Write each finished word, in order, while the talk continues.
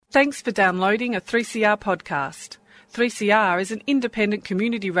Thanks for downloading a 3CR podcast. 3CR is an independent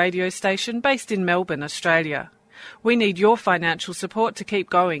community radio station based in Melbourne, Australia. We need your financial support to keep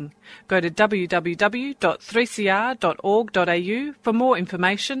going. Go to www.3cr.org.au for more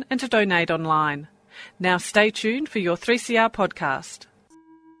information and to donate online. Now stay tuned for your 3CR podcast.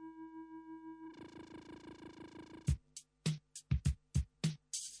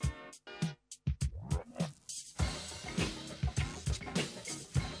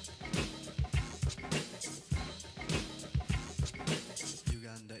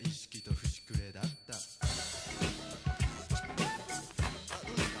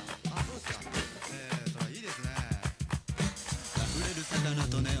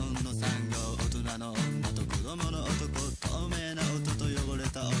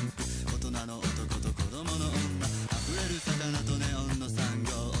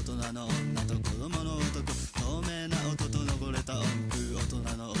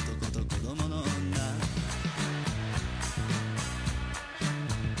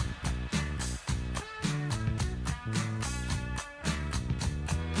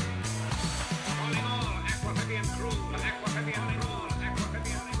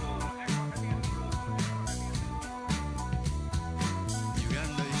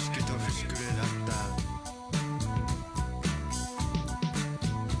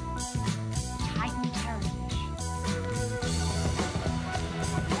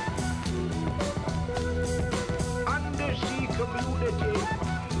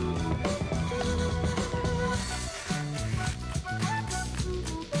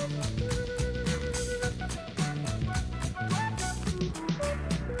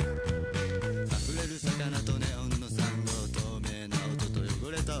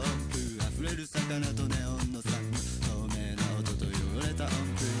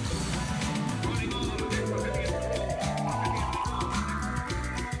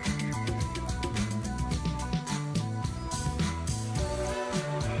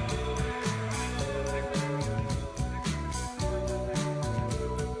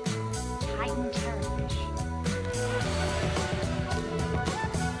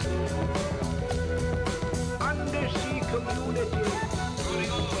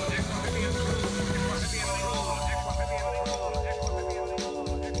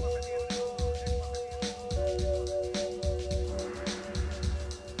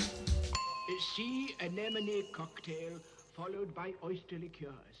 Anemone cocktail followed by oyster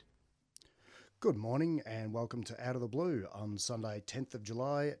liqueurs. Good morning and welcome to Out of the Blue on Sunday 10th of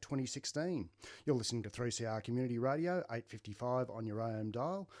July 2016. You're listening to 3CR Community Radio 855 on your AM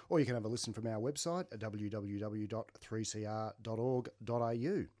dial, or you can have a listen from our website at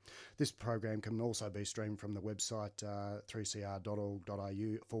www.3cr.org.au. This program can also be streamed from the website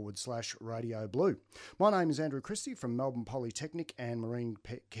 3cr.org.au/Radio Blue. My name is Andrew Christie from Melbourne Polytechnic and Marine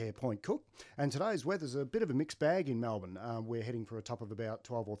Care Point Cook, and today's weather's a bit of a mixed bag in Melbourne. We're heading for a top of about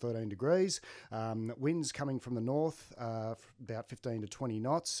 12 or 13 degrees. Winds coming from the north, about 15 to 20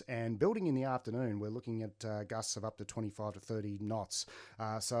 knots, and building in the afternoon, we're looking at gusts of up to 25 to 30 knots.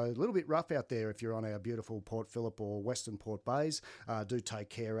 So a little bit rough out there if you're on our beautiful Port Phillip or Western Port Bays. Do take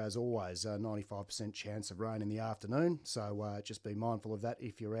care as always. 95% chance of rain in the afternoon, so just be mindful of that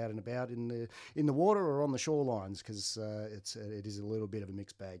if you're out and about in the water or on the shorelines, because it is a little bit of a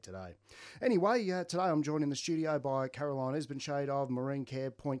mixed bag today. Anyway, today I'm joined in the studio by Caroline Esbenshade of Marine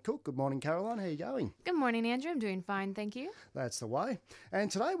Care Point Cook. Good morning, Caroline. How are you going? Good morning, Andrew. I'm doing fine, thank you. That's the way. And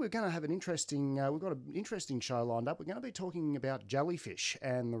today we're going to have we've got an interesting show lined up. We're going to be talking about jellyfish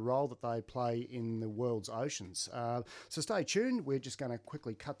and the role that they play in the world's oceans. So stay tuned. We're just going to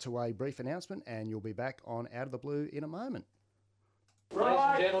quickly cut to a brief announcement and you'll be back on Out of the Blue in a moment. Ladies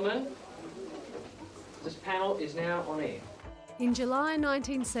and gentlemen, this panel is now on air. In July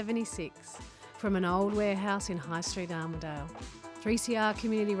 1976, from an old warehouse in High Street, Armidale, 3CR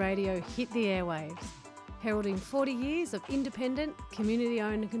Community Radio hit the airwaves, heralding 40 years of independent,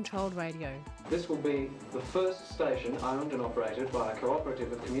 community-owned and controlled radio. This will be the first station owned and operated by a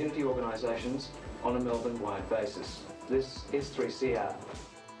cooperative of community organisations on a Melbourne-wide basis. This is 3CR.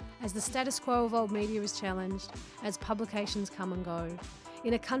 As the status quo of old media is challenged, as publications come and go,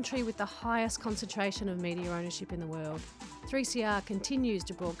 in a country with the highest concentration of media ownership in the world, 3CR continues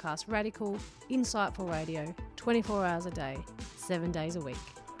to broadcast radical, insightful radio 24 hours a day, 7 days a week.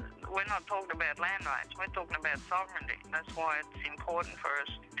 We're not talking about land rights, we're talking about sovereignty. That's why it's important for us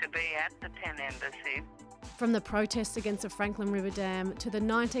to be at the 10 Embassy. From the protests against the Franklin River Dam to the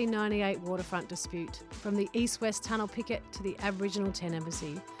 1998 waterfront dispute, from the East-West Tunnel picket to the Aboriginal 10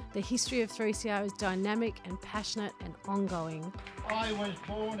 Embassy, the history of 3CR is dynamic and passionate and ongoing. I was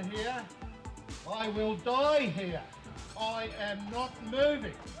born here. I will die here. I am not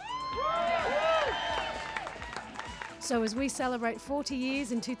moving. So as we celebrate 40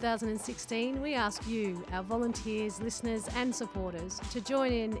 years in 2016, we ask you, our volunteers, listeners and supporters, to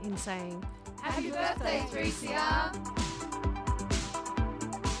join in saying, Happy birthday, 3CR!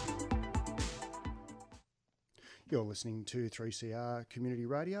 You're listening to 3CR Community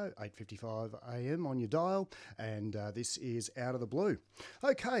Radio, 8:55 AM on your dial, and this is Out of the Blue.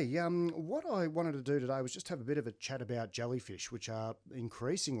 Okay, what I wanted to do today was just have a bit of a chat about jellyfish, which are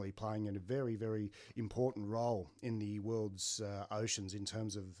increasingly playing a very, very important role in the world's oceans in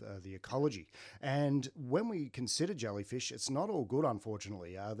terms of the ecology. And when we consider jellyfish, it's not all good,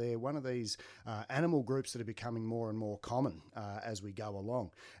 unfortunately. They're one of these animal groups that are becoming more and more common as we go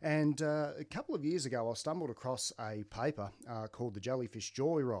along. And a couple of years ago, I stumbled across a paper called The Jellyfish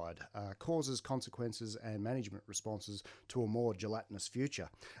Joyride, Causes, Consequences and Management Responses to a More Gelatinous Future.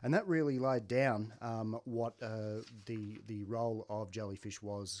 And that really laid down what the role of jellyfish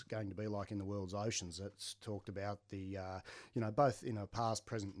was going to be like in the world's oceans. It's talked about the, both in a past,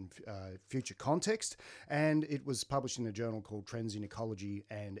 present and future context, and it was published in a journal called Trends in Ecology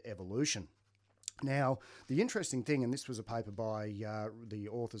and Evolution. Now, the interesting thing, and this was a paper by the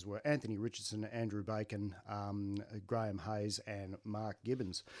authors were Anthony Richardson, Andrew Bacon, Graham Hayes and Mark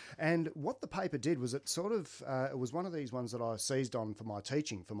Gibbons. And what the paper did was it sort of, it was one of these ones that I seized on for my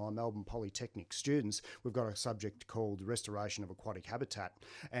teaching, for my Melbourne Polytechnic students. We've got a subject called Restoration of Aquatic Habitat.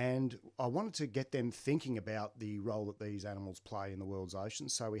 And I wanted to get them thinking about the role that these animals play in the world's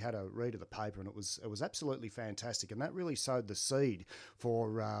oceans. So we had a read of the paper and it was absolutely fantastic. And that really sowed the seed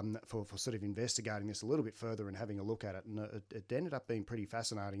for sort of investigating this a little bit further and having a look at it, and it ended up being pretty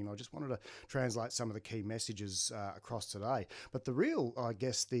fascinating, and I just wanted to translate some of the key messages across today. But the real, I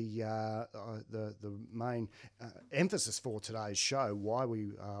guess, the main emphasis for today's show, why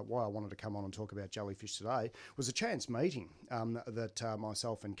I wanted to come on and talk about jellyfish today, was a chance meeting that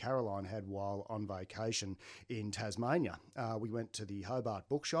myself and Caroline had while on vacation in Tasmania. We went to the Hobart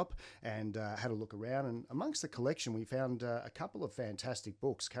Bookshop and had a look around, and amongst the collection we found a couple of fantastic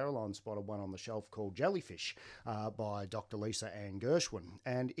books. Caroline spotted one on the shelf called Jellyfish by Dr. Lisa Ann Gershwin,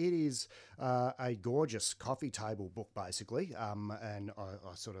 and it is a gorgeous coffee table book basically, and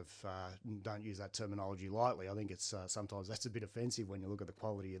I sort of don't use that terminology lightly. I think it's sometimes that's a bit offensive when you look at the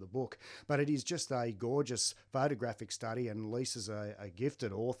quality of the book, but it is just a gorgeous photographic study, and Lisa's a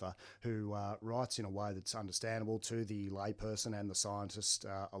gifted author who writes in a way that's understandable to the layperson and the scientist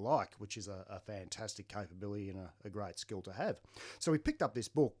alike, which is a fantastic capability and a great skill to have. So we picked up this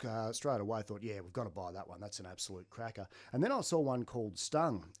book straight away, thought, yeah, we've got to buy that one. That's an absolute cracker. And then I saw one called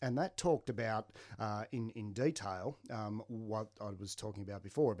Stung, and that talked about in detail what I was talking about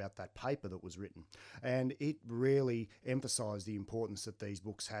before, about that paper that was written. And it really emphasised the importance that these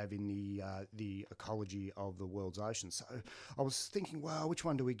books have in the ecology of the world's oceans. So I was thinking, well, which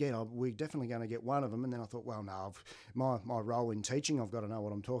one do we get? We're definitely going to get one of them. And then I thought, well, no, my role in teaching, I've got to know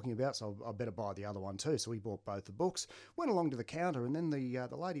what I'm talking about, so I better buy the other one too. So we bought both the books, went along to the counter, and then the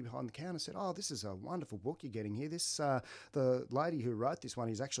lady behind the counter said, oh, this is a wonderful book you're getting here. This the lady who wrote this one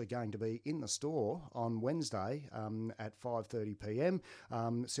is actually going to be in the store on Wednesday at 5:30 p.m.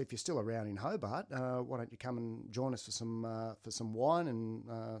 So if you're still around in Hobart, why don't you come and join us for some wine and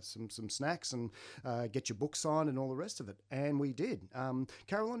some snacks and get your book signed and all the rest of it. And we did.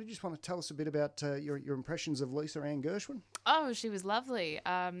 Caroline, do you just want to tell us a bit about your impressions of Lisa Ann Gershwin? Oh, she was lovely.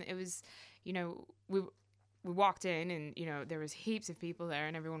 It was, we walked in and, there was heaps of people there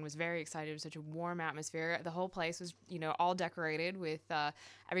and everyone was very excited. It was such a warm atmosphere. The whole place was, all decorated with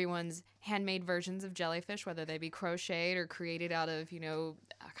everyone's handmade versions of jellyfish, whether they be crocheted or created out of, a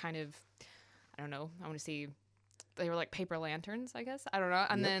kind of, I don't know, I want to see, they were like paper lanterns, I guess. I don't know.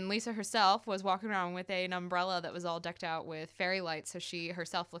 And then Lisa herself was walking around with an umbrella that was all decked out with fairy lights, so she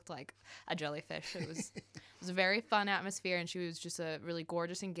herself looked like a jellyfish. It was a very fun atmosphere, and she was just a really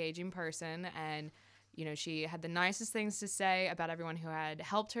gorgeous, engaging person. And she had the nicest things to say about everyone who had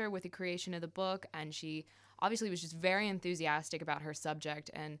helped her with the creation of the book, and she obviously was just very enthusiastic about her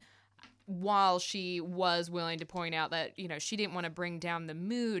subject. And while she was willing to point out that, she didn't want to bring down the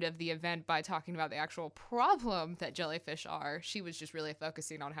mood of the event by talking about the actual problem that jellyfish are, she was just really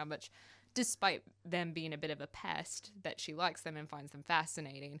focusing on how much, despite them being a bit of a pest, that she likes them and finds them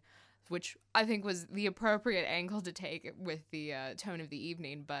fascinating, which I think was the appropriate angle to take with the tone of the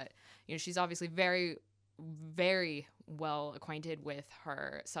evening. But, she's obviously very, very well acquainted with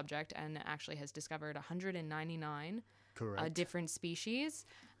her subject and actually has discovered 199 different species.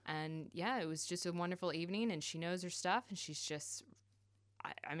 And, yeah, it was just a wonderful evening, and she knows her stuff, and she's just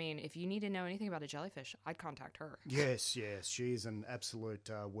I mean, if you need to know anything about a jellyfish, I'd contact her. Yes, she is an absolute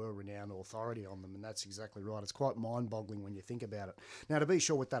world-renowned authority on them, and that's exactly right. It's quite mind-boggling when you think about it. Now, to be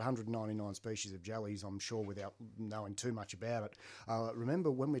sure, with that 199 species of jellies, I'm sure without knowing too much about it,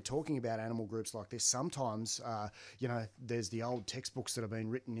 remember when we're talking about animal groups like this, sometimes, there's the old textbooks that have been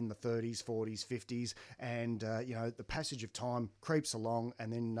written in the 30s, 40s, 50s, and, the passage of time creeps along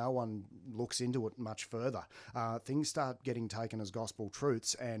and then no one looks into it much further. Things start getting taken as gospel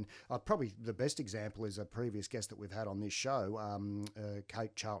truths, and probably the best example is a previous guest that we've had on this show,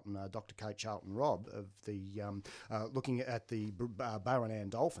 Kate Charlton, Dr. Kate Charlton Robb, of the looking at the Barrow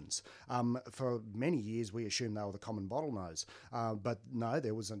dolphins. For many years, we assumed they were the common bottlenose, but no,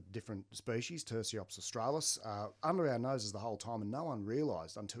 there was a different species, Tursiops australis, under our noses the whole time, and no one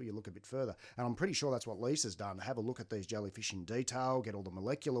realised until you look a bit further. And I'm pretty sure that's what Lisa's done. Have a look at these jellyfish in detail, get all the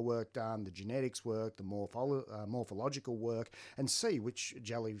molecular work done, the genetics work, the morphological work, and see which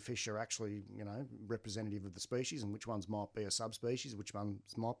jellyfish are actually, representative of the species and which ones might be a subspecies, which ones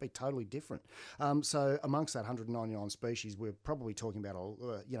might be totally different. So amongst that 199 species, we're probably talking about,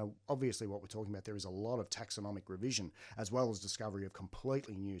 obviously what we're talking about there is a lot of taxonomic revision as well as discovery of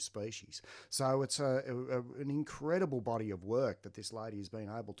completely new species. So it's an incredible body of work that this lady has been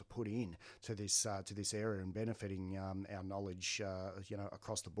able to put in to this area and benefiting our knowledge,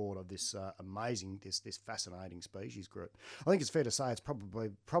 across the board of this amazing, this fascinating species group. I think it's fair to say it's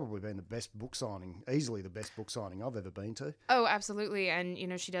probably been the best book signing, easily the best book signing I've ever been to. Oh, absolutely. And,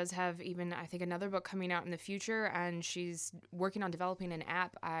 she does have even, I think, another book coming out in the future, and she's working on developing an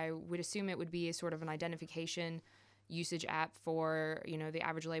app. I would assume it would be a sort of an identification usage app for, the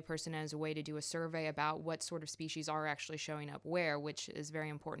average layperson as a way to do a survey about what sort of species are actually showing up where, which is very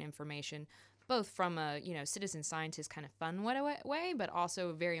important information, both from a, citizen scientist kind of fun way, but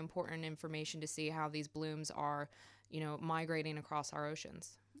also very important information to see how these blooms are, migrating across our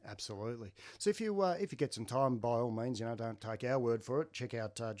oceans. Absolutely. So if you get some time, by all means, don't take our word for it. Check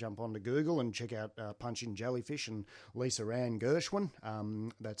out, jump onto Google and check out punch in jellyfish and Lisa Ann Gershwin.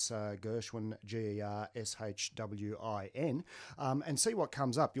 That's Gershwin, Gershwin, and see what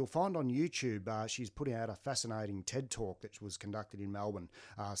comes up. You'll find on YouTube she's putting out a fascinating TED talk that was conducted in Melbourne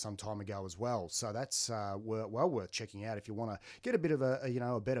some time ago as well. So that's well worth checking out if you want to get a bit of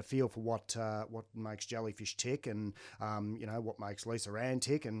a better feel for what makes jellyfish tick and what makes Lisa Ann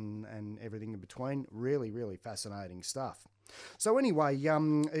tick and everything in between. Really, really fascinating stuff. So anyway,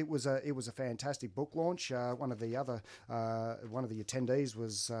 it was a fantastic book launch. One of the attendees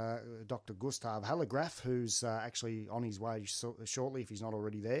was Dr. Gustav Hallegraf, who's actually on his way shortly, if he's not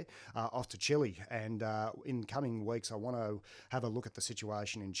already there, off to Chile. And in coming weeks, I want to have a look at the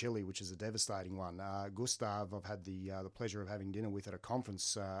situation in Chile, which is a devastating one. Gustav, I've had the pleasure of having dinner with at a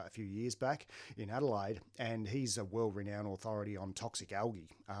conference a few years back in Adelaide, and he's a world-renowned authority on toxic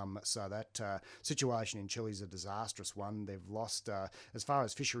algae. So that situation in Chile is a disastrous one. They've lost, as far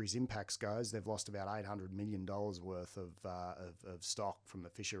as fisheries impacts goes, they've lost about $800 million worth of stock from the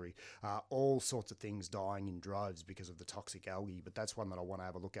fishery. All sorts of things dying in droves because of the toxic algae, but that's one that I want to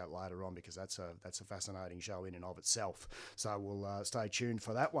have a look at later on because that's a fascinating show in and of itself. So we'll stay tuned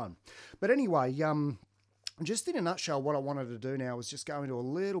for that one. But anyway, just in a nutshell, what I wanted to do now was just go into a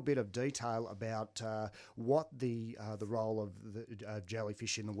little bit of detail about what the role of the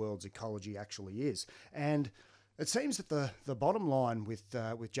jellyfish in the world's ecology actually is. And it seems that the bottom line with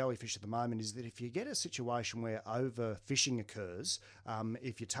jellyfish at the moment is that if you get a situation where overfishing occurs,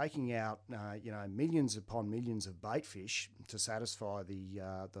 if you're taking out millions upon millions of bait fish to satisfy the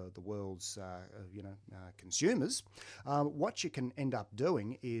world's consumers, what you can end up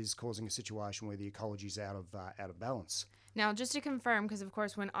doing is causing a situation where the ecology is out of balance. Now, just to confirm, because of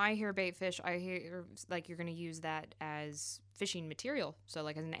course when I hear bait fish, I hear like you're going to use that as fishing material, so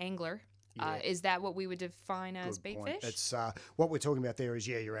like as an angler. Yeah. Is that what we would define as bait fish? It's what we're talking about there is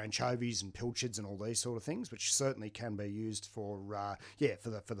your anchovies and pilchards and all these sort of things, which certainly can be used for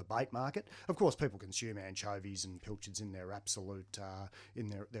the bait market. Of course, people consume anchovies and pilchards in their absolute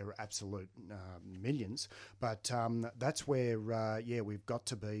millions, but that's where we've got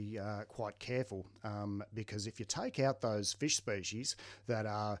to be quite careful because if you take out those fish species that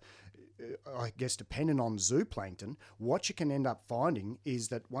are I guess dependent on zooplankton, what you can end up finding is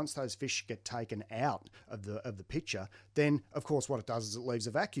that once those fish get taken out of the picture, then of course what it does is it leaves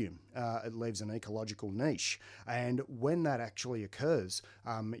a vacuum. It leaves an ecological niche, and when that actually occurs,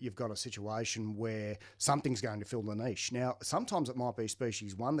 you've got a situation where something's going to fill the niche. Now, sometimes it might be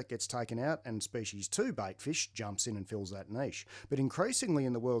species 1 that gets taken out, and species 2 bait fish jumps in and fills that niche. But increasingly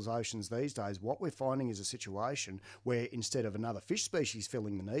in the world's oceans these days, what we're finding is a situation where instead of another fish species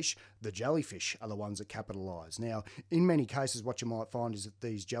filling the niche, the the jellyfish are the ones that capitalise. Now, in many cases, what you might find is that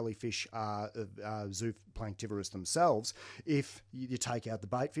these jellyfish are zooplanktivorous themselves. If you take out the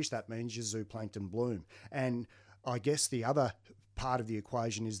bait fish, that means your zooplankton bloom. And I guess the other part of the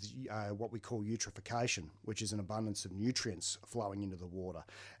equation is what we call eutrophication, which is an abundance of nutrients flowing into the water.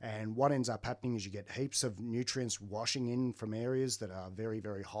 And what ends up happening is you get heaps of nutrients washing in from areas that are very,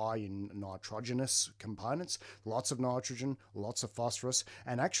 very high in nitrogenous components, lots of nitrogen, lots of phosphorus,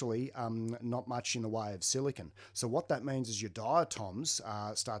 and actually not much in the way of silicon. So what that means is your diatoms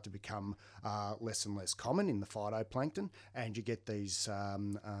start to become less and less common in the phytoplankton, and you get these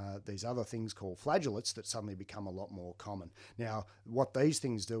other things called flagellates that suddenly become a lot more common. Now, what these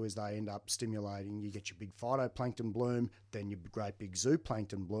things do is they end up stimulating, you get your big phytoplankton bloom, then your great big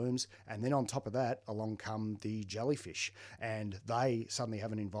zooplankton blooms, and then on top of that, along come the jellyfish. And they suddenly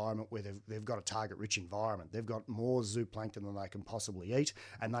have an environment where they've got a target-rich environment. They've got more zooplankton than they can possibly eat,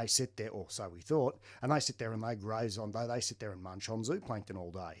 and they sit there, or so we thought, and they sit there and they graze on, they sit there and munch on zooplankton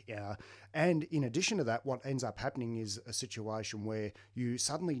all day. And in addition to that, what ends up happening is a situation where you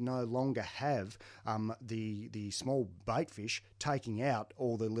suddenly no longer have the small bait fish taking out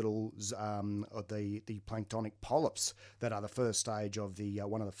all the little the planktonic polyps that are the first stage of the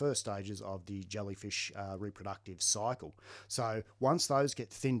one of the first stages of the jellyfish reproductive cycle. So once those get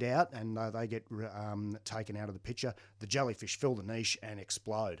thinned out and they get taken out of the picture, the jellyfish fill the niche and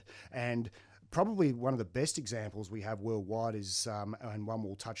explode. And probably one of the best examples we have worldwide is, and one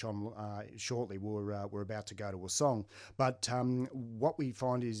we'll touch on shortly, we're about to go to a song, but what we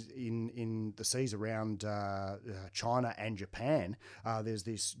find is in the seas around China and Japan, there's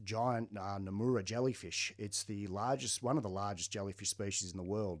this giant Nomura jellyfish. It's one of the largest jellyfish species in the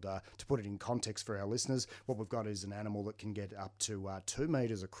world. To put it in context for our listeners, what we've got is an animal that can get up to 2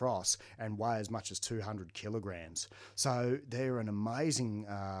 metres across and weigh as much as 200 kilograms. So they're an amazing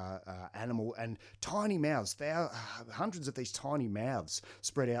animal, and tiny mouths. There are hundreds of these tiny mouths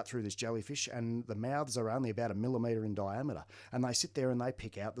spread out through this jellyfish, and the mouths are only about 1 millimetre in diameter. And they sit there and they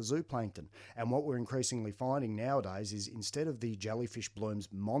pick out the zooplankton. And what we're increasingly finding nowadays is instead of the jellyfish blooms,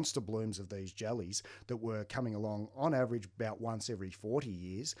 monster blooms of these jellies that were coming along on average about once every 40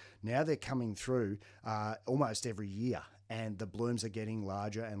 years, now they're coming through almost every year. And the blooms are getting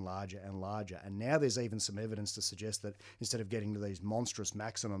larger and larger and larger. And now there's even some evidence to suggest that instead of getting to these monstrous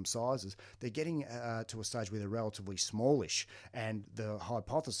maximum sizes, they're getting to a stage where they're relatively smallish. And the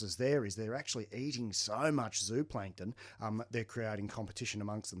hypothesis there is they're actually eating so much zooplankton, they're creating competition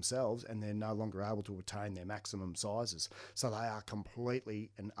amongst themselves, and they're no longer able to attain their maximum sizes. So they are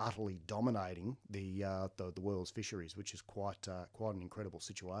completely and utterly dominating the world's fisheries, which is quite an incredible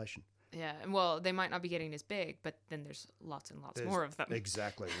situation. Yeah, well, they might not be getting as big, but then there's lots and lots more of them.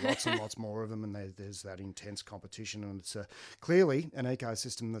 Exactly, lots and lots more of them, and there's that intense competition, and it's clearly an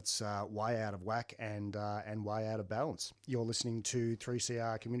ecosystem that's way out of whack and way out of balance. You're listening to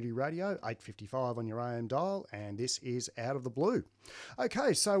 3CR Community Radio, 855 on your AM dial, and this is Out of the Blue.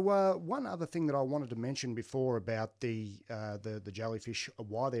 Okay, so one other thing that I wanted to mention before about the jellyfish,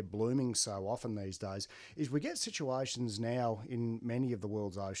 why they're blooming so often these days, is we get situations now in many of the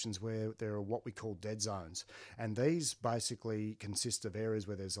world's oceans where there are what we call dead zones, and these basically consist of areas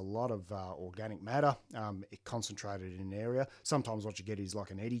where there's a lot of organic matter concentrated in an area. Sometimes what you get is like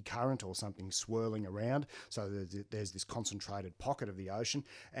an eddy current or something swirling around, so there's this concentrated pocket of the ocean,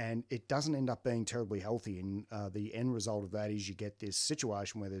 and it doesn't end up being terribly healthy. And the end result of that is you get this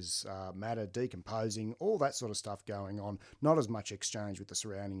situation where there's matter decomposing, all that sort of stuff going on, not as much exchange with the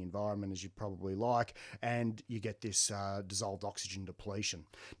surrounding environment as you'd probably like, and you get this dissolved oxygen depletion.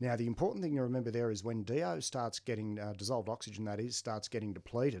 Now, the important thing to remember there is when DO starts getting dissolved oxygen, that is, starts getting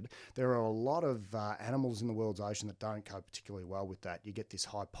depleted, there are a lot of animals in the world's ocean that don't cope particularly well with that. You get this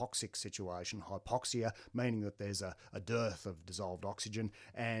hypoxic situation, hypoxia, meaning that there's a dearth of dissolved oxygen,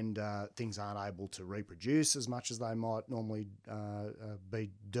 and things aren't able to reproduce as much as they might normally be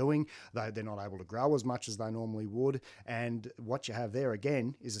doing. They're not able to grow as much as they normally would, and what you have there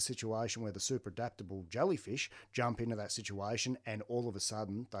again is a situation where the super adaptable jellyfish jump into that situation, and all of a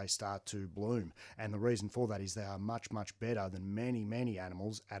sudden they start to bloom. And the reason for that is they are much, much better than many, many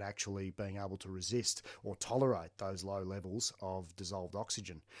animals at actually being able to resist or tolerate those low levels of dissolved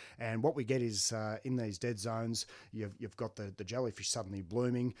oxygen. And what we get is in these dead zones, you've got the jellyfish suddenly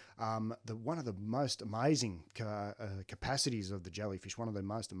blooming. One of the most amazing capacities of the jellyfish, one of the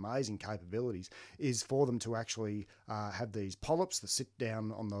most amazing capabilities, is for them to actually have these polyps that sit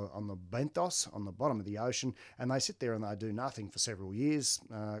down on the benthos, on the bottom of the ocean, and they sit there and they do nothing for several years,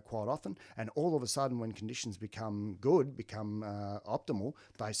 quite often, and all of a sudden when conditions become good, become optimal,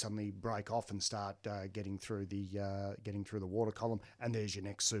 they suddenly break off and start getting through the water column, and there's your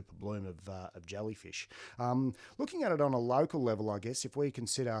next super bloom of jellyfish. Looking at it on a local level, I guess, if we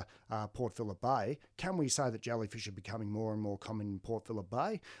consider Port Phillip Bay, can we say that jellyfish are becoming more and more common in Port Phillip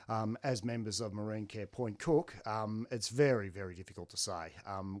Bay? As members of Marine Care Point Cook, it's very, very difficult to say.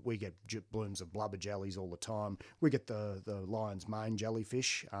 We get blooms of blubber jellies all the time. We get the lion's mane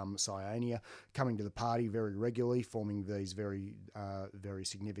jellyfish, Cyanea, coming to the party very regularly, forming these very, very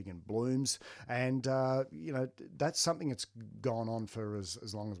significant blooms. And, that's something that's gone on for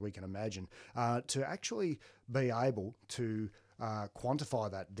as long as we can imagine. To actually be able to quantify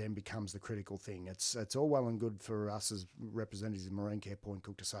that then becomes the critical thing. It's all well and good for us as representatives of Marine Care Point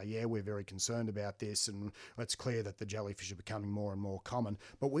Cook to say, yeah, we're very concerned about this, and it's clear that the jellyfish are becoming more and more common,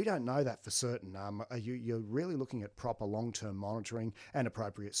 but we don't know that for certain. You're really looking at proper long-term monitoring and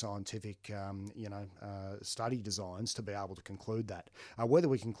appropriate scientific, study designs to be able to conclude that. Whether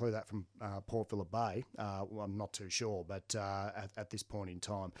we conclude that from Port Phillip Bay, I'm not too sure, but at this point in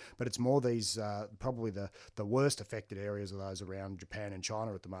time. But it's more these, probably the worst affected areas of those around Japan and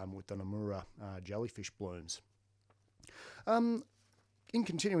China at the moment with the Nomura jellyfish blooms. In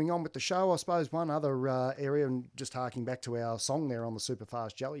continuing on with the show, I suppose one other area, and just harking back to our song there on the super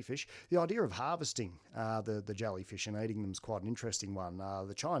fast jellyfish, the idea of harvesting the jellyfish and eating them is quite an interesting one.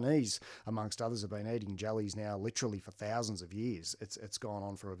 The Chinese, amongst others, have been eating jellies now literally for thousands of years. It's gone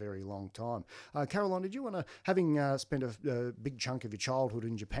on for a very long time. Caroline, did you want to, having spent a big chunk of your childhood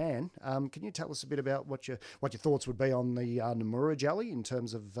in Japan, can you tell us a bit about what your thoughts would be on the Nomura jelly in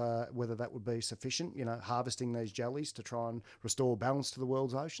terms of whether that would be sufficient, harvesting these jellies to try and restore balance to the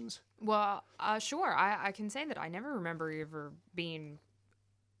world's oceans? Well, sure. I can say that I never remember ever being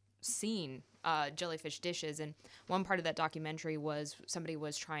seen jellyfish dishes, and one part of that documentary was somebody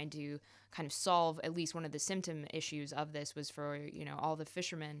was trying to kind of solve at least one of the symptom issues of this was for, all the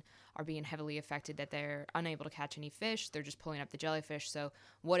fishermen are being heavily affected that they're unable to catch any fish. They're just pulling up the jellyfish. So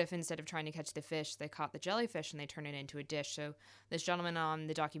what if instead of trying to catch the fish, they caught the jellyfish and they turn it into a dish? So this gentleman on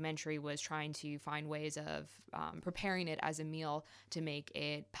the documentary was trying to find ways of preparing it as a meal to make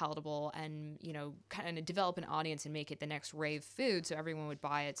it palatable and, kind of develop an audience and make it the next rave food so everyone would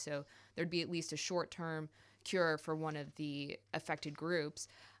buy it. So there'd be at least a short-term cure for one of the affected groups.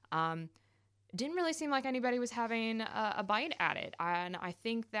 Didn't really seem like anybody was having a bite at it. And I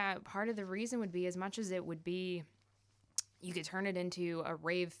think that part of the reason would be, as much as it would be, you could turn it into a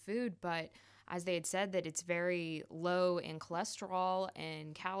rave food, but as they had said that it's very low in cholesterol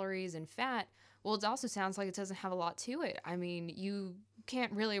and calories and fat, well, it also sounds like it doesn't have a lot to it. I mean, you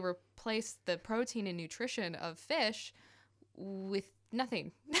can't really replace the protein and nutrition of fish with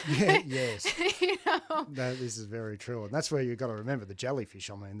nothing. Yeah, yes. No, this is very true. And that's where you've got to remember the jellyfish.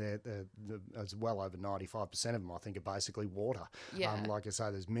 I mean, they're as well over 95% of them, I think, are basically water. Yeah. Like I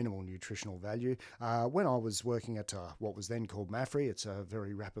say, there's minimal nutritional value. When I was working at what was then called MAFRE, it's a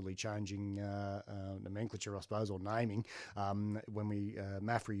very rapidly changing nomenclature, I suppose, or naming.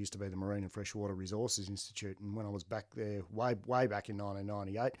 MAFRE used to be the Marine and Freshwater Resources Institute. And when I was back there, way back in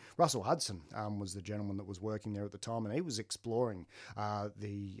 1998, Russell Hudson was the gentleman that was working there at the time, and he was exploring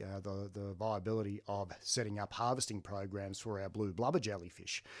the viability of setting up harvesting programs for our blue blubber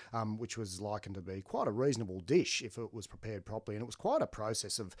jellyfish, which was likened to be quite a reasonable dish if it was prepared properly. And it was quite a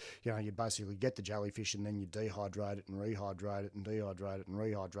process of, you basically get the jellyfish and then you dehydrate it and rehydrate it and dehydrate it and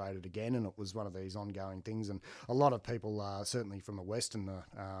rehydrate it again. And it was one of these ongoing things. And a lot of people, certainly from a Western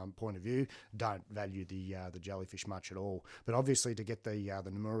point of view, don't value the jellyfish much at all. But obviously to get the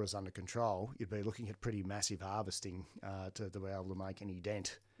Nomuras under control, you'd be looking at pretty massive harvesting to be able to make any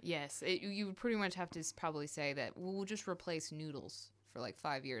dent. Yes, you would pretty much have to probably say that we'll just replace noodles for like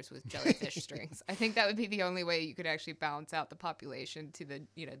 5 years with jellyfish strings. I think that would be the only way you could actually balance out the population to the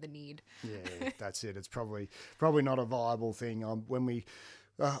the need. Yeah, that's it. It's probably not a viable thing. When we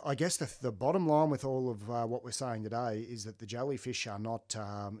I guess the bottom line with all of what we're saying today is that the jellyfish are not,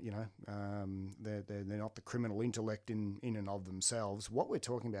 they're not the criminal intellect in and of themselves. What we're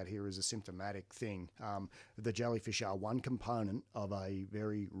talking about here is a symptomatic thing. The jellyfish are one component of a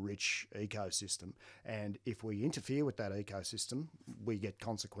very rich ecosystem, and if we interfere with that ecosystem, we get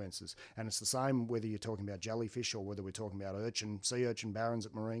consequences. And it's the same whether you're talking about jellyfish or whether we're talking about sea urchin barons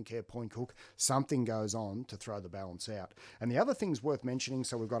at Marine Care Point Cook. Something goes on to throw the balance out. And the other things worth mentioning things.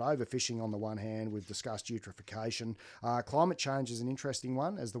 So we've got overfishing on the one hand, we've discussed eutrophication. Climate change is an interesting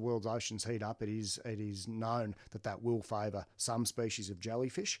one. As the world's oceans heat up, it is known that will favour some species of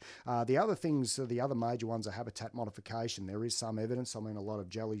jellyfish. The other major ones are habitat modification. There is some evidence. I mean, a lot of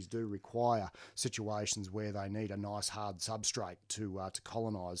jellies do require situations where they need a nice hard substrate to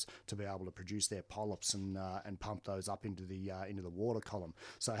colonise, to be able to produce their polyps and pump those up into the water column.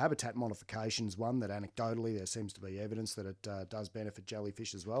 So habitat modification is one that anecdotally there seems to be evidence that it does benefit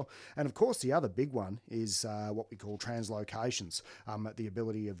jellyfish as well. And of course, the other big one is what we call translocations, the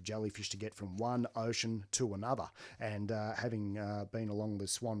ability of jellyfish to get from one ocean to another. And having been along the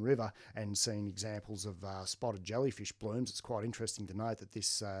Swan River and seen examples of spotted jellyfish blooms, it's quite interesting to note that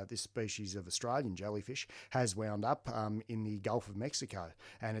this species of Australian jellyfish has wound up in the Gulf of Mexico,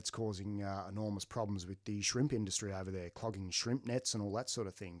 and it's causing enormous problems with the shrimp industry over there, clogging shrimp nets and all that sort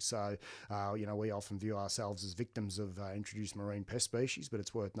of thing. So, we often view ourselves as victims of introduced marine pest species, but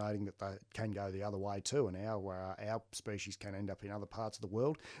it's worth noting that they can go the other way too, and our species can end up in other parts of the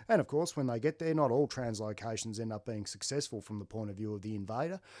world. And of course, when they get there, not all translocations end up being successful from the point of view of the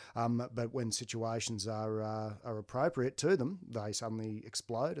invader, but when situations are appropriate to them, they suddenly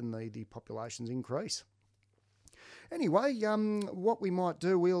explode and the populations increase. Anyway, what we might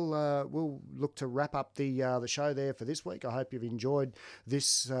do, we'll look to wrap up the show there for this week. I hope you've enjoyed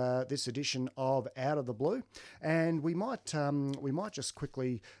this edition of Out of the Blue, and we might just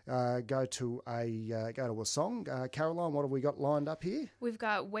quickly go to a song. Caroline, what have we got lined up here? We've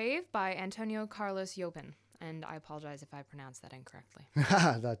got Wave by Antonio Carlos Jobim. And I apologise if I pronounced that incorrectly.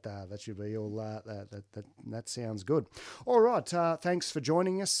 that should be all. That sounds good. All right. Thanks for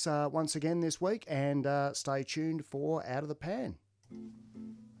joining us once again this week, and stay tuned for Out of the Pan.